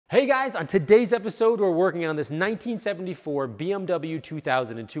Hey guys, on today's episode, we're working on this 1974 BMW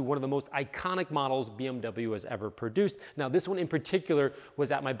 2002, one of the most iconic models BMW has ever produced. Now, this one in particular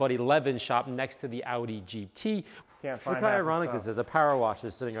was at my buddy Levin's shop next to the Audi GT. Can't find Look how ironic this is. A power wash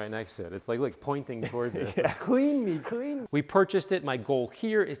is sitting right next to it. It's like, look, pointing towards it. It's like, clean me, clean me. We purchased it. My goal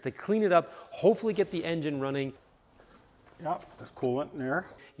here is to clean it up, hopefully get the engine running. Yep, there's coolant in there.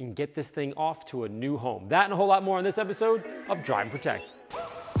 You can get this thing off to a new home. That and a whole lot more on this episode of Drive and Protect.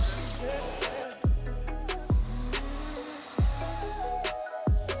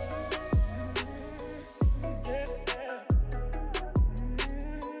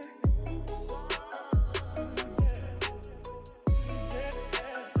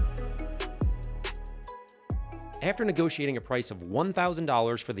 After negotiating a price of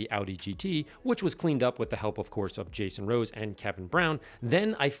 $1,000 for the Audi GT, which was cleaned up with the help, of course, of Jason Rose and Kevin Brown,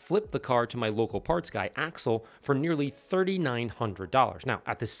 then I flipped the car to my local parts guy, Axel, for nearly $3,900. Now,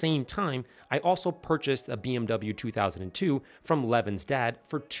 at the same time, I also purchased a BMW 2002 from Levin's dad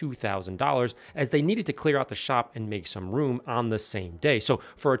for $2,000, as they needed to clear out the shop and make some room on the same day. So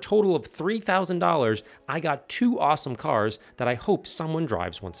for a total of $3,000, I got two awesome cars that I hope someone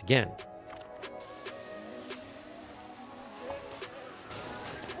drives once again.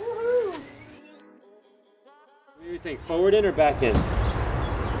 What do you think, forward in or back in?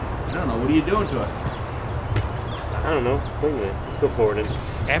 I don't know, what are you doing to it? I don't know, cleaning it. Let's go forward in.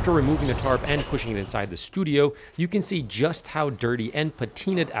 After removing the tarp and pushing it inside the studio, you can see just how dirty and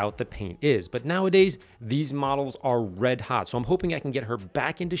patinaed out the paint is. But nowadays, these models are red hot, so I'm hoping I can get her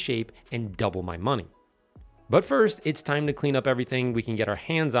back into shape and double my money. But first, it's time to clean up everything we can get our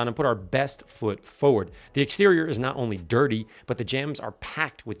hands on and put our best foot forward. The exterior is not only dirty, but the jams are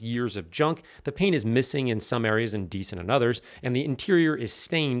packed with years of junk. The paint is missing in some areas and decent in others, and the interior is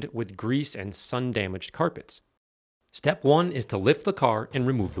stained with grease and sun-damaged carpets. Step one is to lift the car and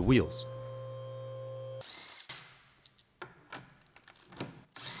remove the wheels.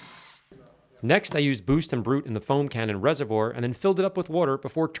 Next, I used Boost and Brute in the foam cannon reservoir and then filled it up with water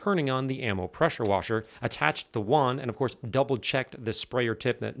before turning on the ammo pressure washer, attached the wand, and of course double-checked the sprayer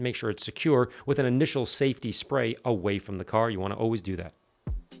tip to make sure it's secure with an initial safety spray away from the car. You want to always do that.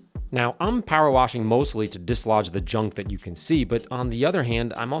 Now, I'm power washing mostly to dislodge the junk that you can see, but on the other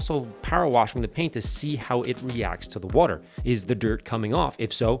hand, I'm also power washing the paint to see how it reacts to the water. Is the dirt coming off?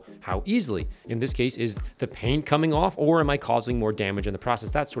 If so, how easily? In this case, is the paint coming off, or am I causing more damage in the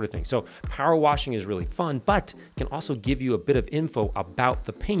process? That sort of thing. So power washing is really fun, but can also give you a bit of info about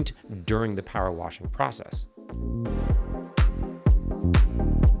the paint during the power washing process.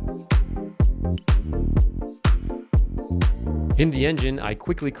 In the engine, I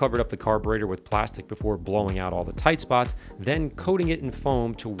quickly covered up the carburetor with plastic before blowing out all the tight spots, then coating it in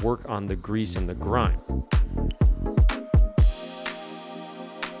foam to work on the grease and the grime.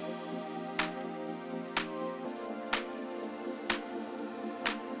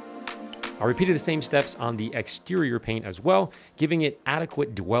 I repeated the same steps on the exterior paint as well, giving it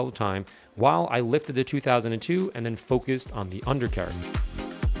adequate dwell time while I lifted the 2002 and then focused on the undercarriage.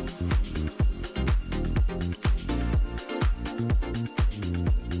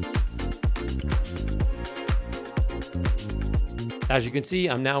 As you can see,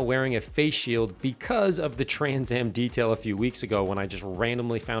 I'm now wearing a face shield because of the Trans Am detail a few weeks ago when I just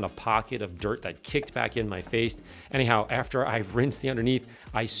randomly found a pocket of dirt that kicked back in my face. Anyhow, after I rinsed the underneath,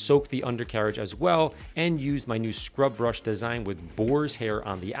 I soaked the undercarriage as well and used my new scrub brush design with boar's hair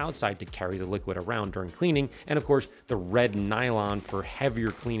on the outside to carry the liquid around during cleaning. And of course, the red nylon for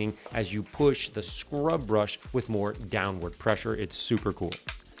heavier cleaning as you push the scrub brush with more downward pressure. It's super cool.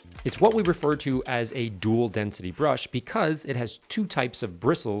 It's what we refer to as a dual density brush because it has two types of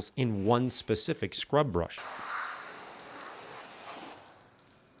bristles in one specific scrub brush.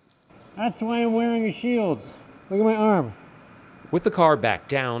 That's why I'm wearing a shield. Look at my arm. With the car back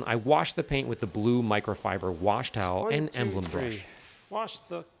down, I washed the paint with the blue microfiber wash towel and emblem brush. Wash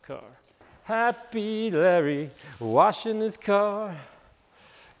the car. Happy Larry, washing his car.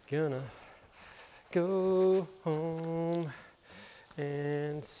 Gonna go home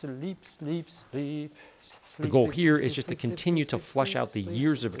and sleep, sleep, sleep. The goal here is just to continue to flush out the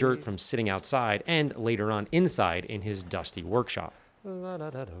years of dirt from sitting outside and later on inside in his dusty workshop.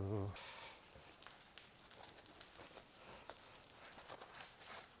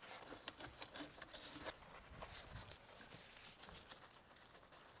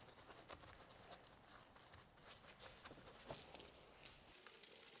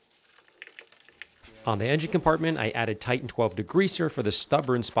 On the engine compartment, I added Titan 12 degreaser for the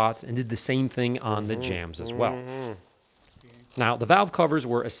stubborn spots and did the same thing on the jams as well. Now, the valve covers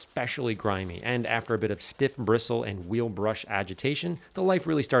were especially grimy, and after a bit of stiff bristle and wheel brush agitation, the life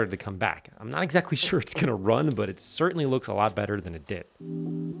really started to come back. I'm not exactly sure it's going to run, but it certainly looks a lot better than it did.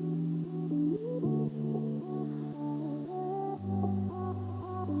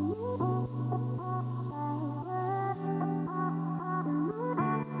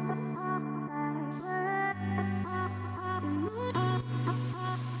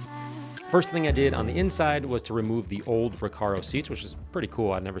 First thing I did on the inside was to remove the old Recaro seats, which is pretty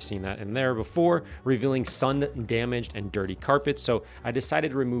cool. I'd never seen that in there before, revealing sun-damaged and dirty carpets. So I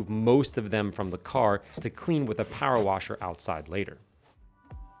decided to remove most of them from the car to clean with a power washer outside later.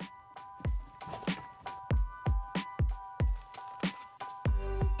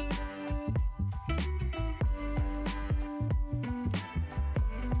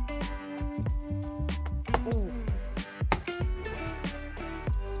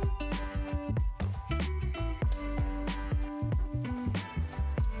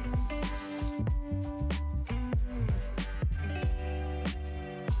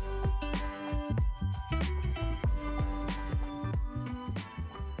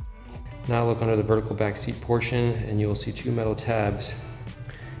 Now look under the vertical back seat portion and you'll see two metal tabs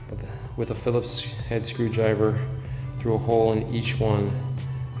with a Phillips head screwdriver through a hole in each one.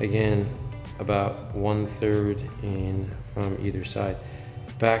 Again, about 1/3 in from either side.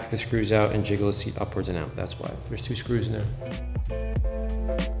 Back the screws out and jiggle the seat upwards and out. That's why. There's two screws in there.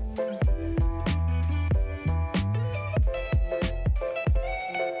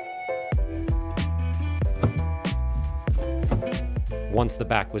 Once the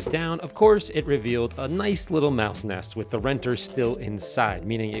back was down, of course, it revealed a nice little mouse nest with the renter still inside,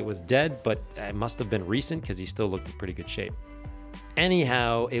 meaning it was dead, but it must have been recent because he still looked in pretty good shape.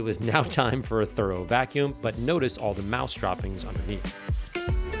 Anyhow, it was now time for a thorough vacuum, but notice all the mouse droppings underneath.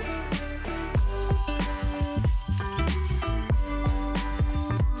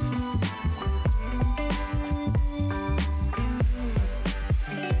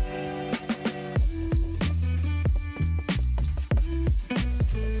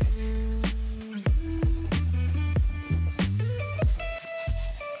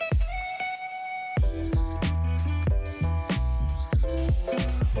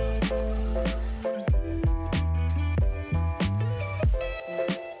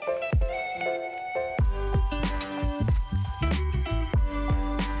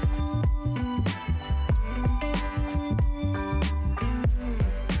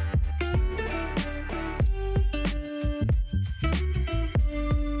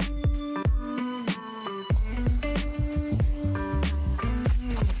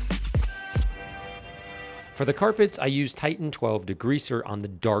 For the carpets, I used Titan 12 degreaser on the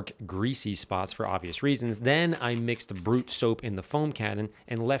dark, greasy spots for obvious reasons. Then I mixed Brute soap in the foam cannon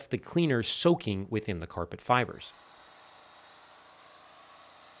and left the cleaner soaking within the carpet fibers.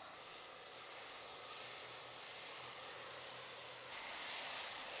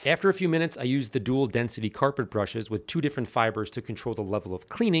 After a few minutes, I used the dual density carpet brushes with two different fibers to control the level of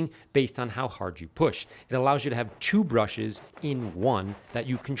cleaning based on how hard you push. It allows you to have two brushes in one that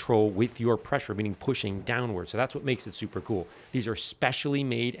you control with your pressure, meaning pushing downward. So that's what makes it super cool. These are specially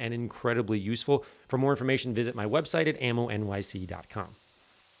made and incredibly useful. For more information, visit my website at ammonyc.com.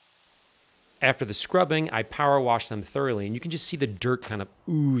 After the scrubbing, I power washed them thoroughly, and you can just see the dirt kind of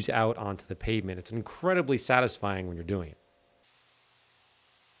ooze out onto the pavement. It's incredibly satisfying when you're doing it.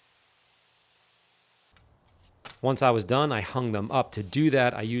 Once I was done, I hung them up. To do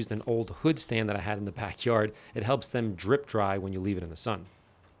that, I used an old hood stand that I had in the backyard. It helps them drip dry when you leave it in the sun.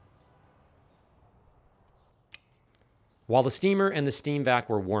 While the steamer and the steam vac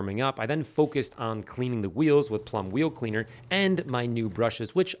were warming up, I then focused on cleaning the wheels with Plum Wheel Cleaner and my new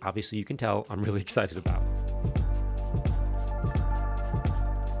brushes, which obviously you can tell I'm really excited about.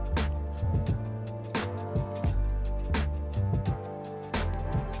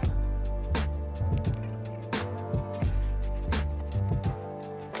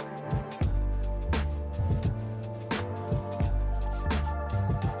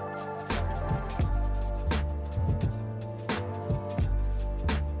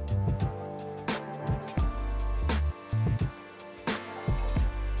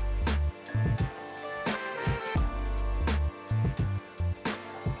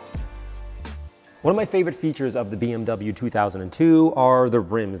 One of my favorite features of the BMW 2002 are the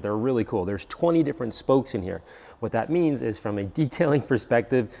rims. They're really cool. There's 20 different spokes in here. What that means is from a detailing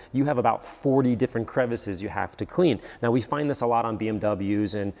perspective, you have about 40 different crevices you have to clean. Now we find this a lot on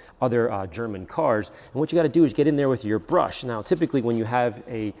BMWs and other German cars. And what you gotta do is get in there with your brush. Now typically when you have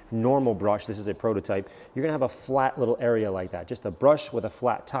a normal brush, this is a prototype, you're gonna have a flat little area like that, just a brush with a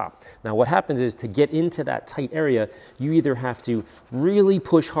flat top. Now what happens is to get into that tight area, you either have to really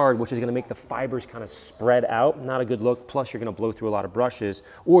push hard, which is gonna make the fibers kind of spread out, not a good look, plus you're gonna blow through a lot of brushes,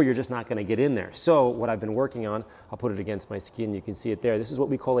 or you're just not gonna get in there. So what I've been working on, I'll put it against my skin, you can see it there. This is what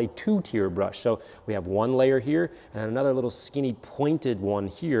we call a two-tier brush. So we have one layer here and another little skinny pointed one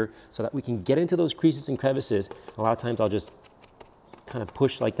here so that we can get into those creases and crevices. A lot of times I'll just kind of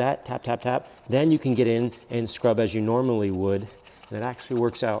push like that, tap, tap, tap. Then you can get in and scrub as you normally would. And it actually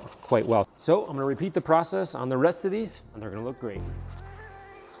works out quite well. So I'm gonna repeat the process on the rest of these and they're gonna look great.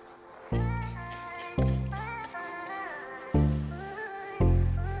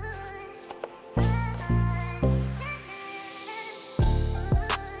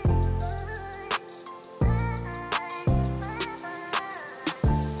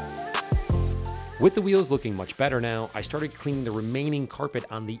 With the wheels looking much better now, I started cleaning the remaining carpet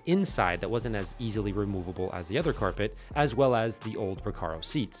on the inside that wasn't as easily removable as the other carpet, as well as the old Recaro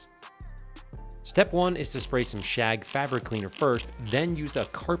seats. Step one is to spray some shag fabric cleaner first, then use a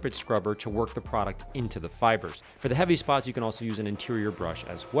carpet scrubber to work the product into the fibers. For the heavy spots, you can also use an interior brush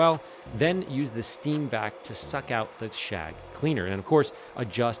as well. Then use the steam vac to suck out the shag cleaner. And of course,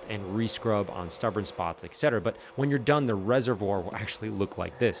 adjust and re-scrub on stubborn spots, etc. But when you're done, the reservoir will actually look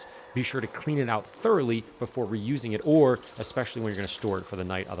like this. Be sure to clean it out thoroughly before reusing it, or especially when you're going to store it for the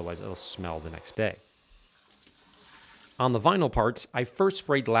night, otherwise it'll smell the next day. On the vinyl parts, I first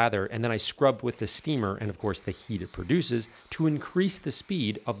sprayed lather and then I scrubbed with the steamer and of course the heat it produces to increase the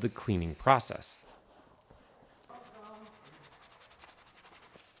speed of the cleaning process.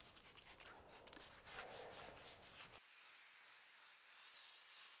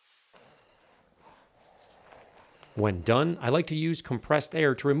 When done, I like to use compressed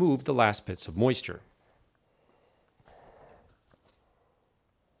air to remove the last bits of moisture.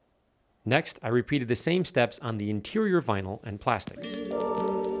 Next, I repeated the same steps on the interior vinyl and plastics.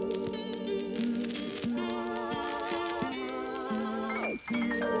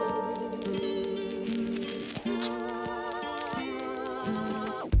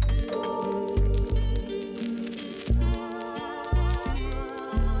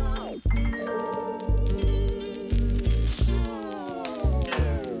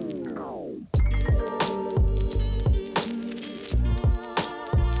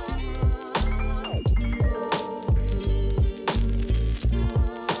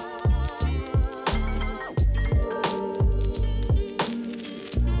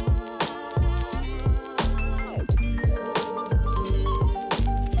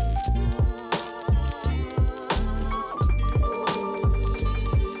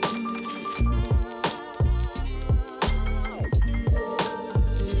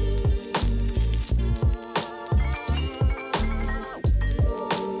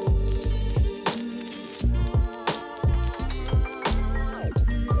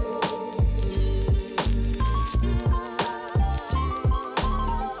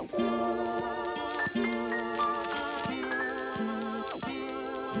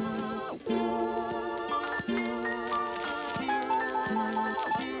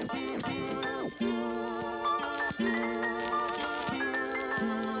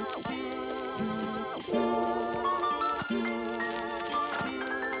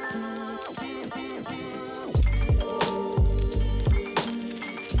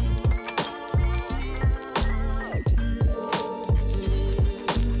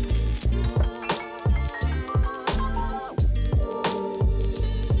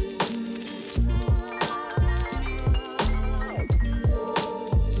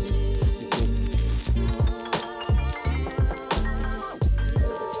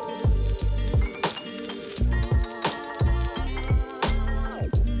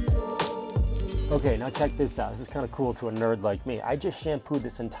 Okay, now check this out. This is kind of cool to a nerd like me. I just shampooed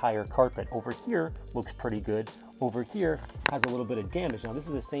this entire carpet. Over here looks pretty good. Over here has a little bit of damage. Now this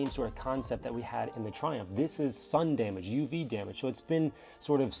is the same sort of concept that we had in the Triumph. This is sun damage, UV damage. So it's been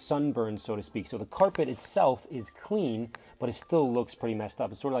sort of sunburned, so to speak. So the carpet itself is clean, but it still looks pretty messed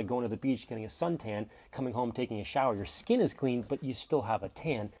up. It's sort of like going to the beach, getting a suntan, coming home, taking a shower. Your skin is clean, but you still have a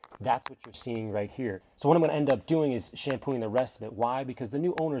tan. That's what you're seeing right here. So what I'm gonna end up doing is shampooing the rest of it. Why? Because the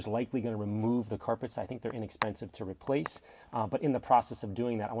new owner is likely gonna remove the carpets. I think they're inexpensive to replace. But in the process of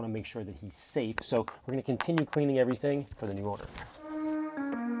doing that, I wanna make sure that he's safe. So we're gonna continue cleaning everything for the new owner.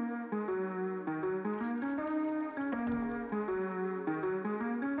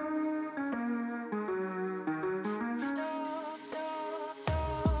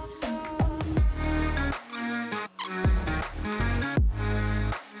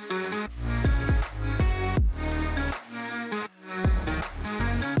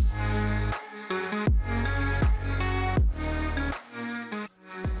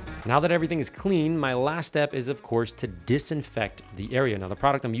 Now that everything is clean, my last step is, of course, to disinfect the area. Now, the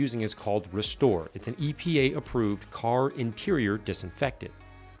product I'm using is called Restore. It's an EPA-approved car interior disinfectant.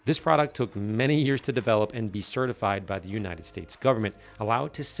 This product took many years to develop and be certified by the United States government. Allow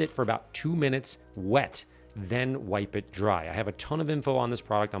it to sit for about 2 minutes wet, then wipe it dry. I have a ton of info on this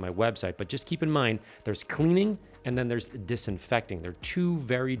product on my website, but just keep in mind, there's cleaning and then there's disinfecting. They're two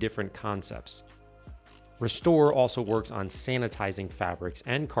very different concepts. Restore also works on sanitizing fabrics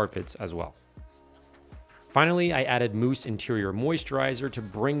and carpets as well. Finally, I added Mousse Interior Moisturizer to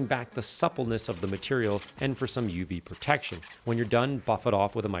bring back the suppleness of the material and for some UV protection. When you're done, buff it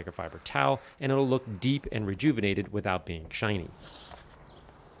off with a microfiber towel and it'll look deep and rejuvenated without being shiny.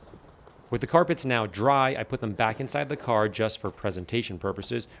 With the carpets now dry, I put them back inside the car just for presentation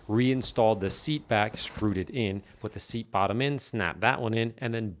purposes, reinstalled the seat back, screwed it in, put the seat bottom in, snapped that one in,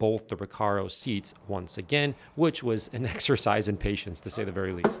 and then bolt the Recaro seats once again, which was an exercise in patience to say the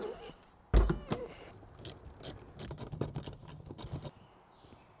very least.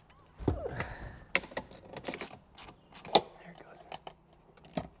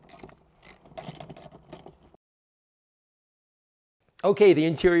 Okay, the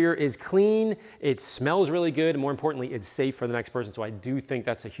interior is clean, it smells really good, and more importantly, it's safe for the next person, so I do think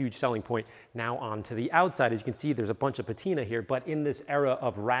that's a huge selling point. Now on to the outside. As you can see, there's a bunch of patina here, but in this era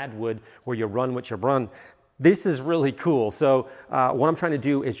of radwood where you run what you run, this is really cool. So what I'm trying to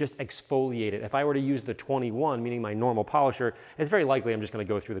do is just exfoliate it. If I were to use the 21, meaning my normal polisher, it's very likely I'm just gonna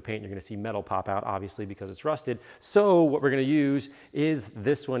go through the paint and you're gonna see metal pop out, obviously, because it's rusted. So what we're gonna use is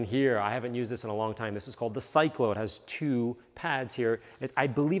this one here. I haven't used this in a long time. This is called the Cyclo. It has 2 pads here. I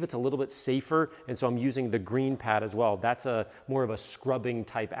believe it's a little bit safer, and so I'm using the green pad as well. That's more of a scrubbing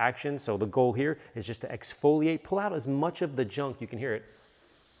type action. So the goal here is just to exfoliate, pull out as much of the junk, you can hear it,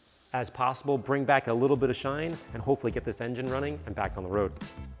 as possible, bring back a little bit of shine, and hopefully get this engine running and back on the road.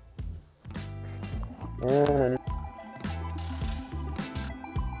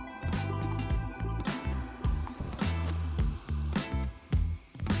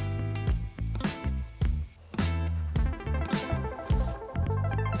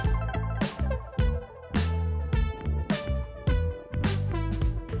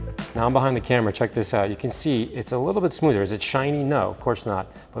 Now I'm behind the camera, check this out. You can see it's a little bit smoother. Is it shiny? No, of course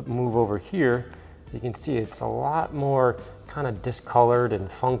not. But move over here, you can see it's a lot more kind of discolored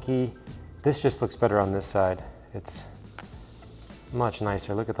and funky. This just looks better on this side. It's much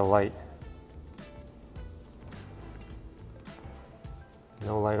nicer. Look at the light.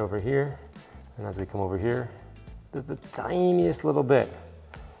 No light over here. And as we come over here, there's the tiniest little bit.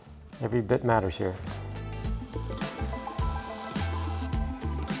 Every bit matters here.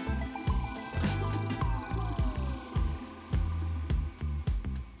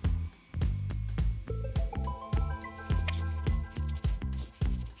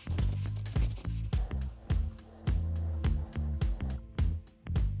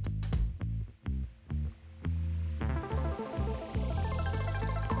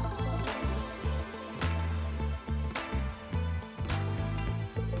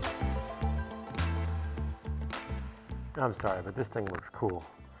 I'm sorry, but this thing looks cool.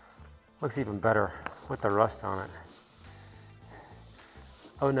 Looks even better with the rust on it.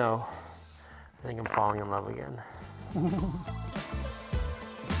 Oh no, I think I'm falling in love again.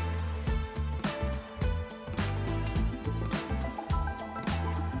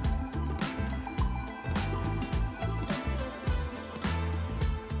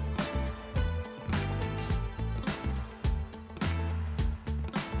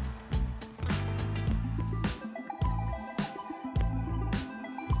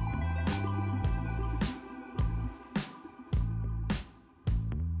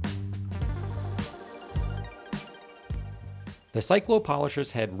 The Cyclo Polisher's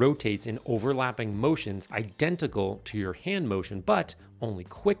head rotates in overlapping motions identical to your hand motion, but only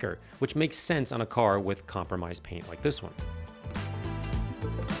quicker, which makes sense on a car with compromised paint like this one.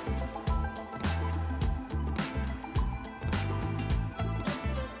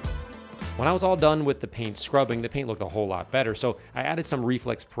 When I was all done with the paint scrubbing, the paint looked a whole lot better, so I added some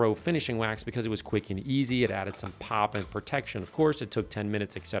Reflex Pro finishing wax because it was quick and easy. It added some pop and protection. Of course, it took 10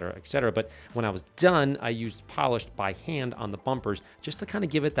 minutes, etc., etc. But when I was done, I used polished by hand on the bumpers just to kind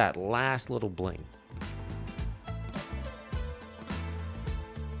of give it that last little bling.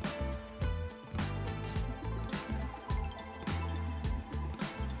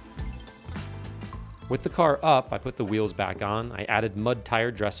 With the car up, I put the wheels back on, I added mud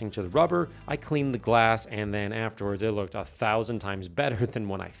tire dressing to the rubber, I cleaned the glass, and then afterwards it looked 1,000 times better than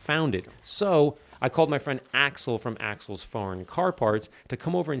when I found it. So I called my friend Axel from Axel's Foreign Car Parts to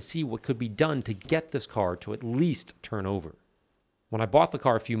come over and see what could be done to get this car to at least turn over. When I bought the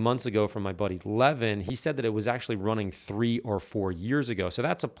car a few months ago from my buddy Levin, he said that it was actually running 3 or 4 years ago. So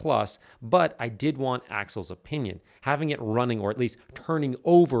that's a plus, but I did want Axel's opinion. Having it running or at least turning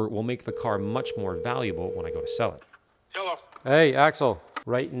over will make the car much more valuable when I go to sell it. Hello. Hey, Axel.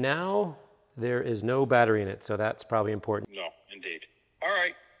 Right now, there is no battery in it, so that's probably important. No, indeed. All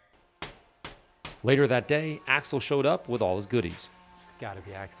right. Later that day, Axel showed up with all his goodies. It's gotta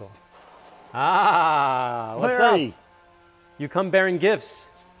be Axel. Ah, what's Larry. up? You come bearing gifts.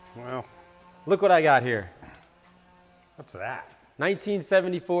 Well, Look what I got here. what's that?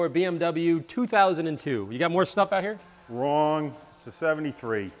 1974 BMW 2002. You got more stuff out here? Wrong. It's a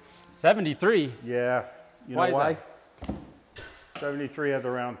 73. 73? Yeah. You Why know is why? that? 73 had the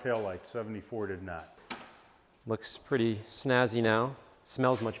round tail light. 74 did not. Looks pretty snazzy now.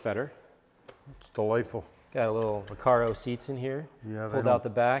 Smells much better. It's delightful. Got a little Recaro seats in here. Yeah, they Pulled don't- out the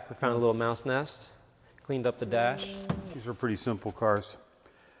back. We found a little mouse nest. Cleaned up the dash. These are pretty simple cars.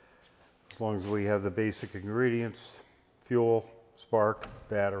 As long as we have the basic ingredients, fuel, spark,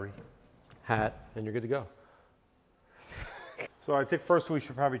 battery. Hat, and you're good to go. So I think first we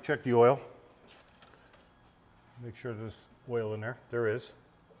should probably check the oil. Make sure there's oil in there. There is.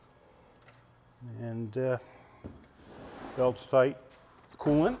 And belt's tight.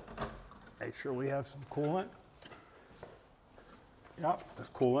 Coolant. Make sure we have some coolant. Yep, there's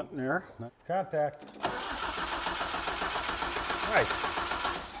coolant in there. Contact. Right.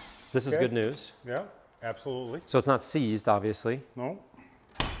 This is Okay. good news. Yeah, absolutely. So it's not seized, obviously. No.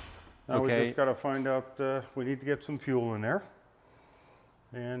 Now we Okay. just got to find out, we need to get some fuel in there.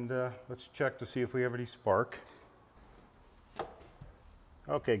 And let's check to see if we have any spark.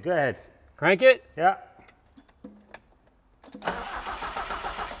 Okay, go ahead. Crank it. Yeah.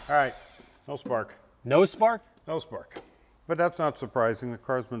 All right, no spark. No spark? No spark. But that's not surprising. The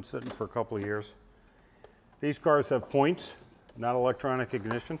car's been sitting for a couple of years. These cars have points, not electronic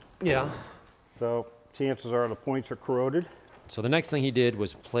ignition. Yeah. So chances are the points are corroded. So the next thing he did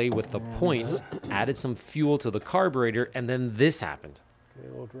was play with the points, added some fuel to the carburetor, and then this happened. Okay,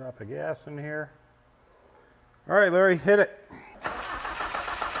 a little drop of gas in here. All right, Larry, hit it.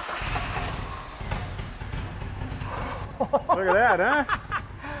 Look at that, huh?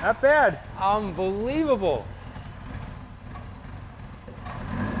 Not bad. Unbelievable.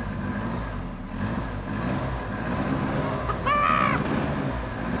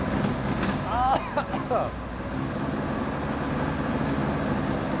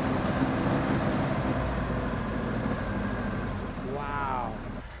 Wow.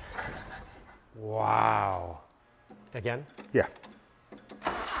 Wow. Again? Yeah.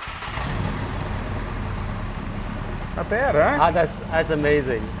 Not bad, huh? Ah, that's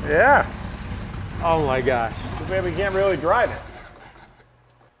amazing. Yeah. Oh my gosh. Too bad we can't really drive it.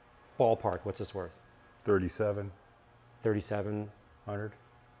 Ballpark, what's this worth? 3700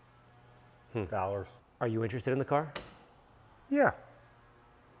 $3,700. dollars. Are you interested in the car Yeah.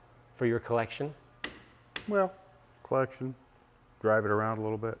 for your collection? Well, collection. Drive it around a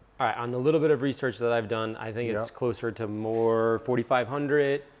little bit. All right, on the little bit of research that I've done, I think it's Yeah. closer to more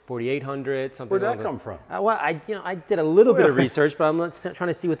 4,500, 4,800, something. Where'd that along the- come from? Well, I did a little bit of research, but I'm trying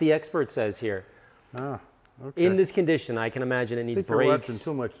to see what the expert says here. Ah, okay. In this condition, I can imagine it I needs think you're watching brakes.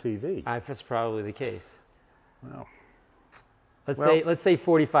 too much TV. That's probably the case. Well, Let's say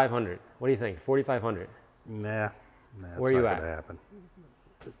 4,500. What do you think? 4,500. nah, it's Where you not at? gonna happen.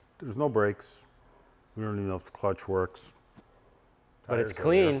 There's no brakes. We don't even know if the clutch works. But it's Tires are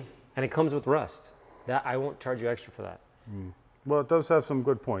clean there. and it comes with rust. That I won't charge you extra for that. Well, it does have some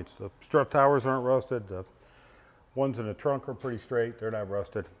good points. The strut towers aren't rusted. The ones in the trunk are pretty straight. They're not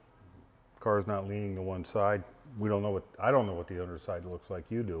rusted. Car's not leaning to one side. We don't know what, I don't know what the underside looks like.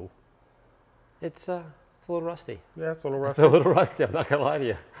 You do. It's a little rusty. Yeah, it's a little It's rusty. a little rusty. I'm not gonna lie to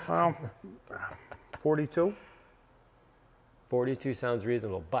you. 42? 42 sounds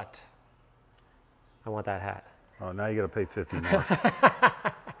reasonable, but I want that hat. Oh, now you got to pay 50 more.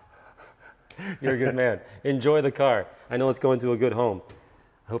 You're a good man. Enjoy the car. I know it's going to a good home.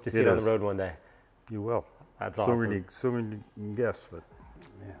 I hope to see It it on the is. road one day. You will. That's Sooner awesome. sooner you can guess, but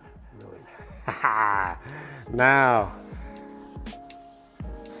yeah, really. Now.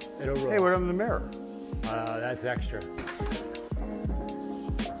 It'll roll. Hey, what happened to the mirror? That's extra.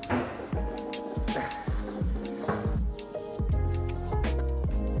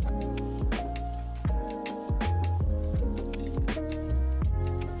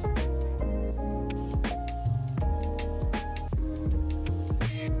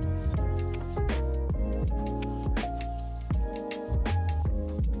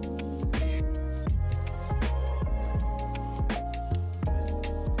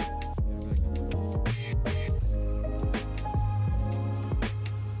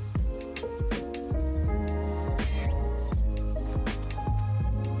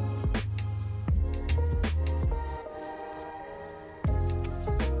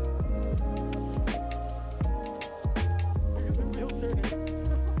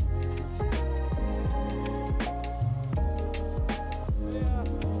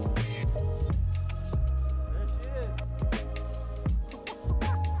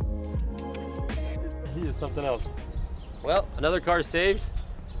 is something else. Well, another car saved,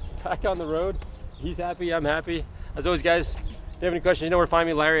 back on the road. He's happy, I'm happy. As always, guys, if you have any questions, you know where to find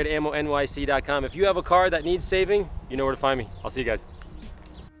me, Larry at AMMONYC.com. If you have a car that needs saving, you know where to find me. I'll see you guys.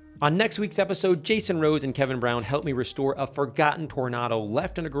 On next week's episode, Jason Rose and Kevin Brown help me restore a forgotten Tornado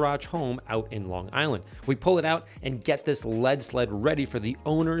left in a garage home out in Long Island. We pull it out and get this lead sled ready for the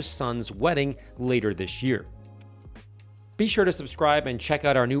owner's son's wedding later this year. Be sure to subscribe and check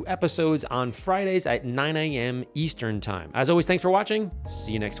out our new episodes on Fridays at 9 a.m. Eastern Time. As always, thanks for watching.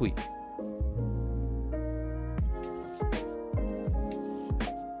 See you next week.